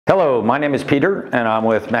Hello, my name is Peter and I'm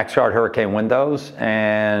with Guard Hurricane Windows,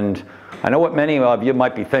 and I know what many of you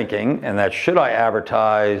might be thinking, and that should I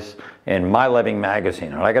advertise in My Living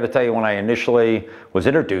magazine? And I got to tell you, when I initially was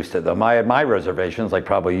introduced to them, I had my reservations like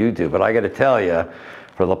probably you do, but I got to tell you,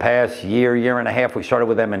 for the past year and a half, we started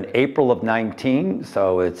with them in April of 19,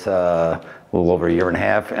 so it's a little over a year and a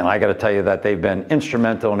half, and I got to tell you that they've been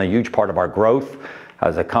instrumental in a huge part of our growth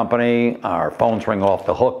as a company. Our phones ring off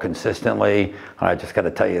the hook consistently. I just got to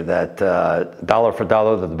tell you that dollar for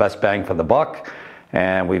dollar, they're the best bang for the buck.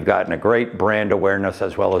 And we've gotten a great brand awareness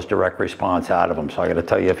as well as direct response out of them. So I got to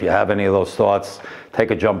tell you, if you have any of those thoughts, take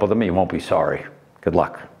a jump with them. You won't be sorry. Good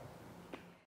luck.